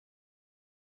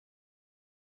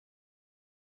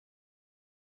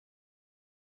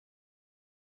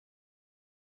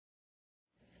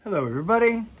Hello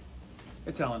everybody,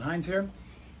 it's Alan Hines here.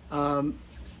 I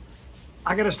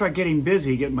gotta start getting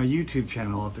busy getting my YouTube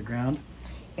channel off the ground.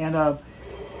 And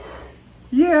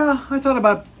yeah, I thought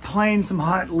about playing some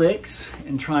hot licks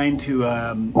and trying to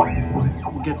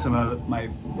get some of my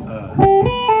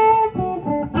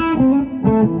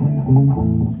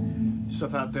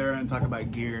stuff out there and talk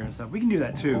about gear and stuff. We can do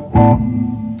that too.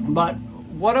 But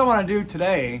what I want to do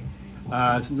today,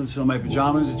 since I'm still in my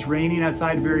pajamas, it's raining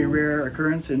outside, very rare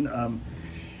occurrence in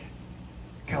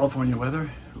California weather.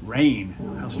 Rain,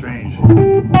 how strange.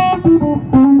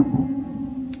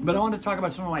 But I want to talk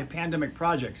about some of my pandemic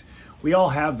projects. We all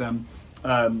have them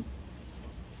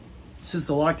since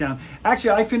the lockdown.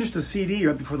 Actually, I finished a CD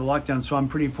right before the lockdown, so I'm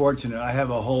pretty fortunate. I have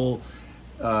a whole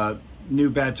new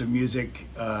batch of music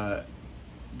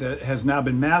that has now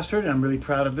been mastered, and I'm really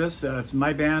proud of this. It's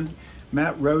my band,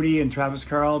 Matt Rohde and Travis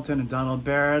Carlton and Donald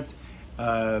Barrett.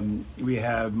 We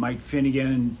have Mike Finnegan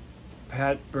and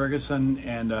Pat Bergeson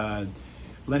and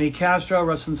Lenny Castro,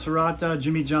 Rustin Serrata,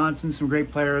 Jimmy Johnson, some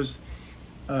great players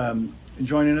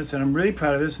joining us, and I'm really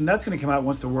proud of this, and that's going to come out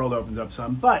once the world opens up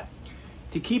some. But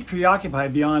to keep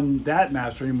preoccupied beyond that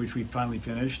mastering, which we finally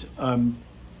finished, one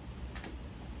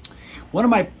of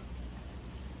my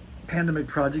pandemic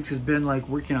projects has been like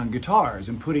working on guitars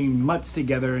and putting mutts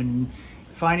together and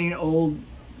finding old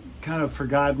kind of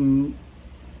forgotten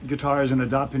guitars and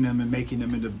adopting them and making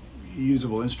them into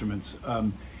usable instruments.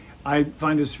 I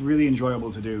find this really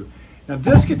enjoyable to do. Now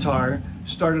this guitar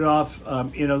started off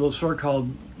in a little store called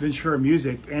Ventura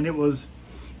Music, and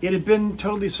it had been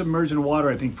totally submerged in water,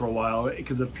 I think, for a while,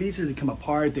 because the pieces had come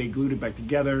apart. They glued it back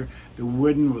together. The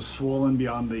wooden was swollen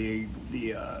beyond the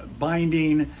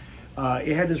binding.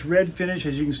 It had this red finish,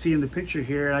 as you can see in the picture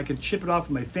here, and I could chip it off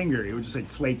with my finger. It would just like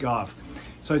flake off.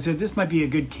 So I said, this might be a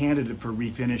good candidate for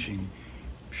refinishing.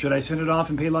 Should I send it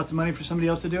off and pay lots of money for somebody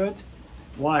else to do it?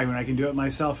 Why, when I can do it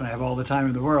myself and I have all the time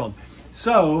in the world?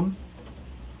 So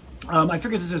I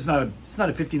figured it's not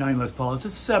a 59 Les Paul, it's a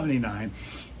 79,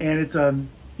 and it's so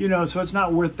it's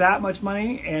not worth that much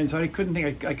money, and so I couldn't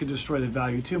think I could destroy the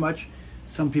value too much.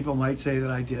 Some people might say that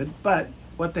I did, but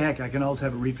what the heck, I can always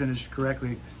have it refinished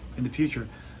correctly in the future.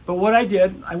 But what I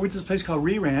did, I went to this place called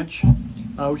Re-Ranch,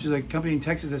 which is a company in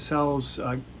Texas that sells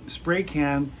spray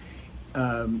can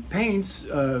paints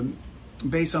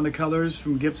based on the colors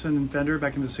from Gibson and Fender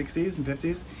back in the 60s and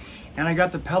 50s. And I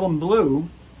got the Pelham Blue,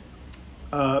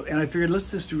 and I figured, let's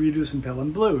just redo some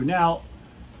Pelham Blue. Now,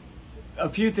 a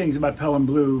few things about Pelham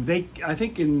Blue. I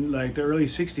think in like the early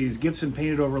 60s, Gibson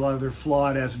painted over a lot of their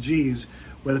flawed SGs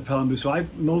with a Pelham Blue. So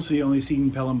I've mostly only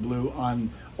seen Pelham Blue on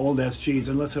old SGs,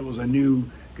 unless it was a new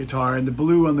guitar. And the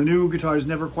blue on the new guitars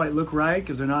never quite look right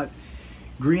because they're not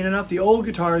green enough. The old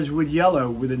guitars would yellow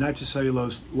with a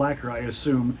nitrocellulose lacquer, I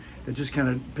assume, that just kind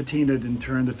of patinaed and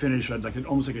turned the finish like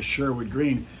almost like a Sherwood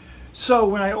green. So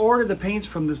when I ordered the paints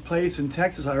from this place in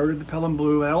Texas, I ordered the Pelham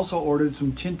Blue. I also ordered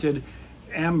some tinted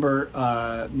amber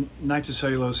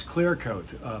nitrocellulose clear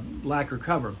coat lacquer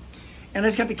cover, and I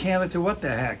just got the can. I said, what the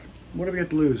heck, what do we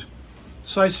got to lose?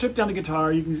 So I stripped down the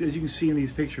guitar, as you can see in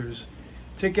these pictures,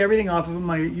 took everything off of them.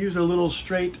 I used a little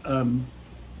straight like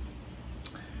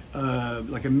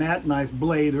a matte knife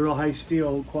blade, a real high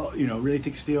steel, really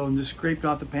thick steel, and just scraped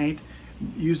off the paint.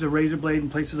 Used a razor blade in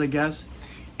places, I guess,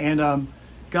 and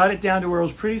got it down to where it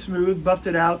was pretty smooth. Buffed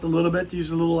it out a little bit.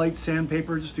 Used a little light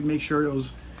sandpaper just to make sure it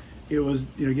was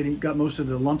got most of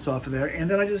the lumps off of there. And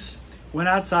then I just went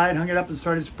outside, hung it up, and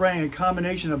started spraying a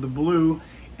combination of the blue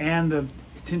and the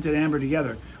tinted amber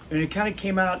together, and it kind of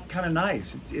came out kind of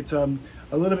nice. It's a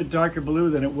little bit darker blue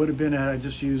than it would have been had I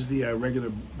just used the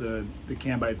regular the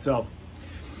can by itself.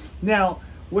 Now,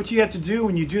 what you have to do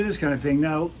when you do this kind of thing,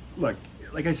 now look,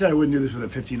 like I said, I wouldn't do this with a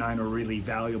 59 or really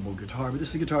valuable guitar, but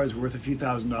this guitar is worth a few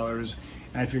 $1,000s,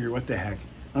 and I figured, what the heck,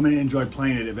 I'm going to enjoy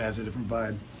playing it if it has a different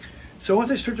vibe. So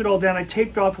once I stripped it all down, I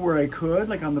taped off where I could,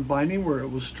 like on the binding where it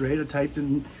was straight. I typed it,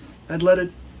 and I'd let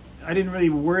it. I didn't really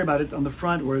worry about it on the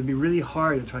front where it'd be really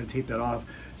hard to try to tape that off.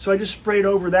 So I just sprayed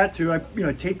over that too. I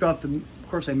taped off of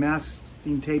course I masked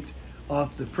being taped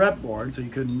off the fretboard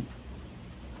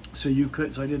so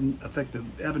I didn't affect the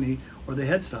ebony or the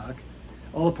headstock.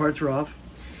 All the parts were off.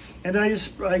 And then I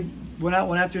went out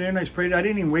one afternoon and I sprayed it. I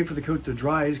didn't even wait for the coat to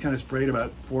dry. I just kind of sprayed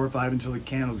about 4 or 5 until the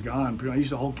can was gone. I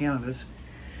used a whole can of this.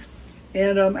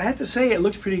 And I have to say, it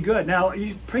looks pretty good. Now,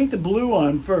 you paint the blue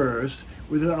on first.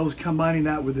 I was combining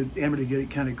that with the amber to get it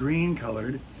kind of green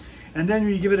colored. And then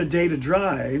when you give it a day to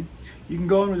dry, you can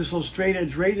go in with this little straight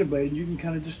edge razor blade, and you can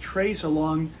kind of just trace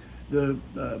along the,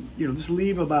 just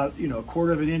leave about, a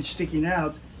quarter of an inch sticking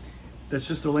out that's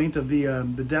just the length of the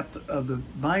depth of the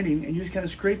binding, and you just kind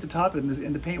of scrape the top, and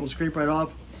the paint will scrape right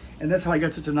off. And that's how I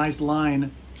got such a nice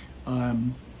line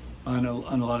on a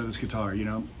lot of this guitar, you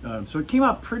know. So it came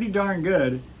out pretty darn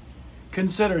good,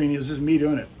 considering it's just me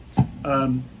doing it.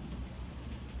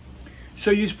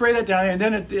 So you spray that down, and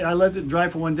then I let it dry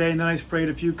for one day, and then I sprayed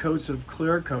a few coats of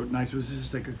clear coat, and it was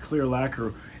just like a clear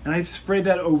lacquer, and I sprayed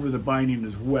that over the binding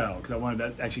as well, because I wanted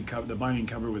that actually cover the binding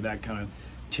covered with that kind of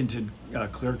tinted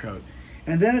clear coat.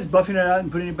 And then it's buffing it out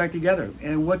and putting it back together.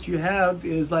 And what you have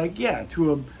is like, yeah,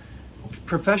 to a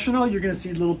professional, you're going to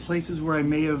see little places where I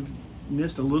may have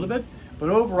missed a little bit, but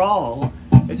overall,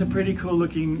 it's a pretty cool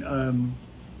looking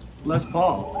Les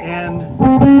Paul. And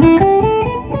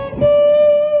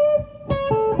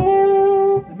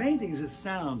the main thing is it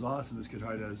sounds awesome, this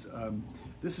guitar does.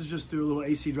 This is just through a little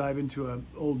AC drive into an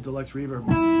old deluxe reverb.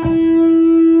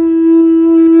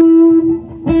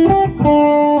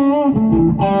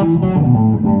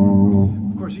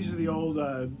 Of course, these are the old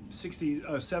 60s,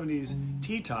 70s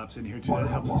T-tops in here too. That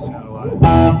helps the sound a lot.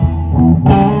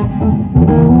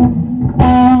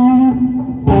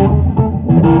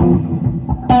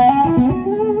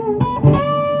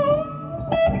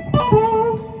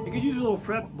 You could use a little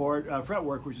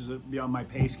fretwork, which is beyond my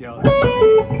pay scale.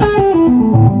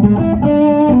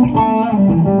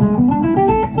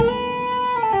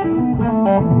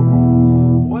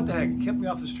 What the heck? It kept me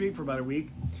off the street for about a week,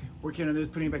 working on this,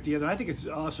 putting it back together. I think it's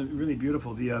awesome, really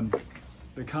beautiful. The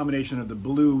combination of the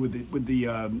blue with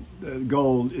the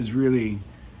gold is really,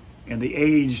 and the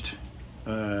aged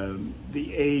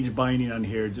binding on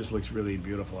here just looks really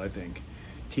beautiful. I think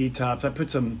T-tops. I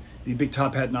put these big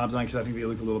top hat knobs on because I think they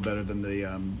look a little better than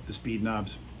the speed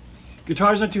knobs.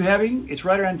 Guitar's not too heavy. It's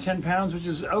right around 10 pounds, which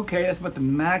is okay. That's about the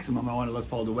maximum I wanted Les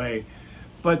Paul to weigh.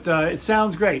 But it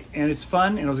sounds great, and it's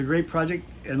fun, and it was a great project.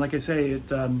 And like I say, it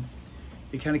kind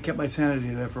of kept my sanity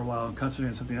there for a while, concentrating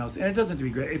on something else. And it doesn't have to be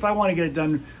great. If I want to get it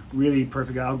done really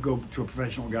perfect, I'll go to a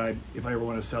professional guy if I ever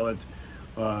want to sell it,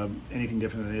 anything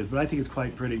different than it is. But I think it's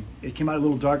quite pretty. It came out a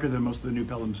little darker than most of the new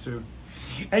Pelhams too.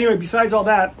 Anyway, besides all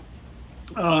that,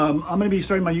 I'm going to be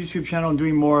starting my YouTube channel and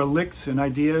doing more licks and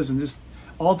ideas and just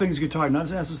all things guitar, not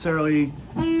necessarily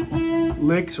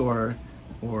licks or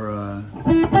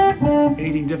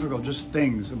anything difficult, just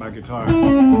things about guitar.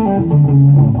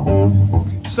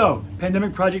 So,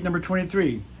 Pandemic Project number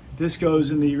 23. This goes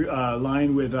in the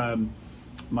line with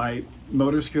my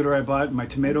motor scooter I bought, my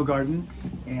tomato garden,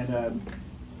 and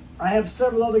I have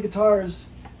several other guitars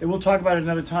that we'll talk about at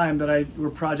another time that were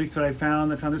projects that I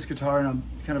found. I found this guitar in a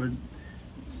kind of a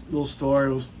little store.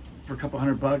 It was for a couple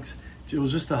 $100. It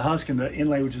was just the husk and the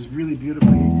inlay, which is really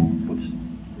beautifully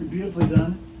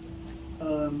done.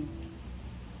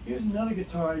 Here's another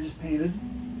guitar I just painted.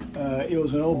 It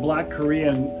was an old black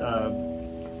Korean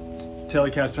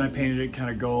Telecaster, and I painted it kind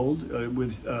of gold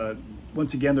with,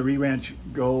 once again, the Re-Ranch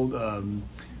gold from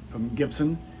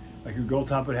Gibson, like a gold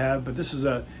top would have. But this is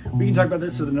we can talk about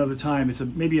this at another time. It's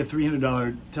maybe a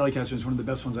 $300 Telecaster. It's one of the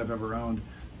best ones I've ever owned.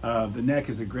 The neck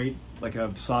is a great, like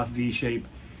a soft V shape.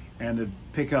 And the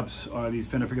pickups are these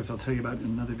Fender pickups I'll tell you about in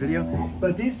another video.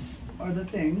 But these are the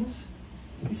things.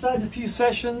 Besides a few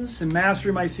sessions and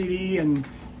mastering my CD and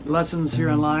lessons here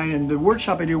online, and the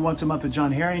workshop I do once a month with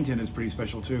John Harrington is pretty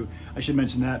special too. I should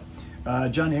mention that.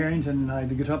 John Harrington,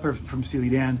 the guitar player from Steely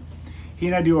Dan, he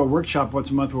and I do a workshop once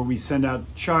a month where we send out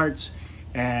charts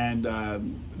and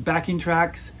backing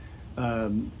tracks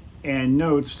and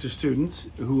notes to students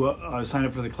who sign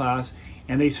up for the class,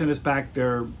 and they send us back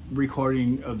their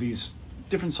recording of these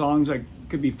different songs. Like, it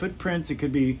could be Footprints, it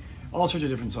could be all sorts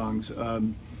of different songs.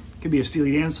 Could be a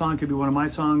Steely Dan song, could be one of my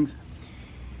songs.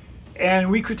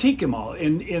 And we critique them all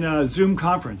in a Zoom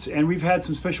conference. And we've had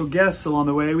some special guests along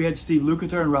the way. We had Steve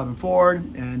Lukather and Robin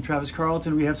Ford and Travis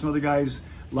Carlton. We have some other guys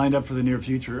lined up for the near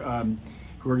future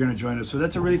who are going to join us. So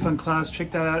that's a really fun class.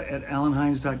 Check that out at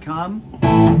alanhines.com.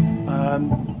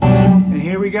 And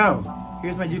here we go.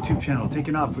 Here's my YouTube channel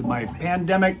taking off with my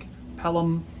Pandemic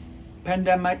Pelham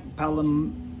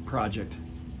project.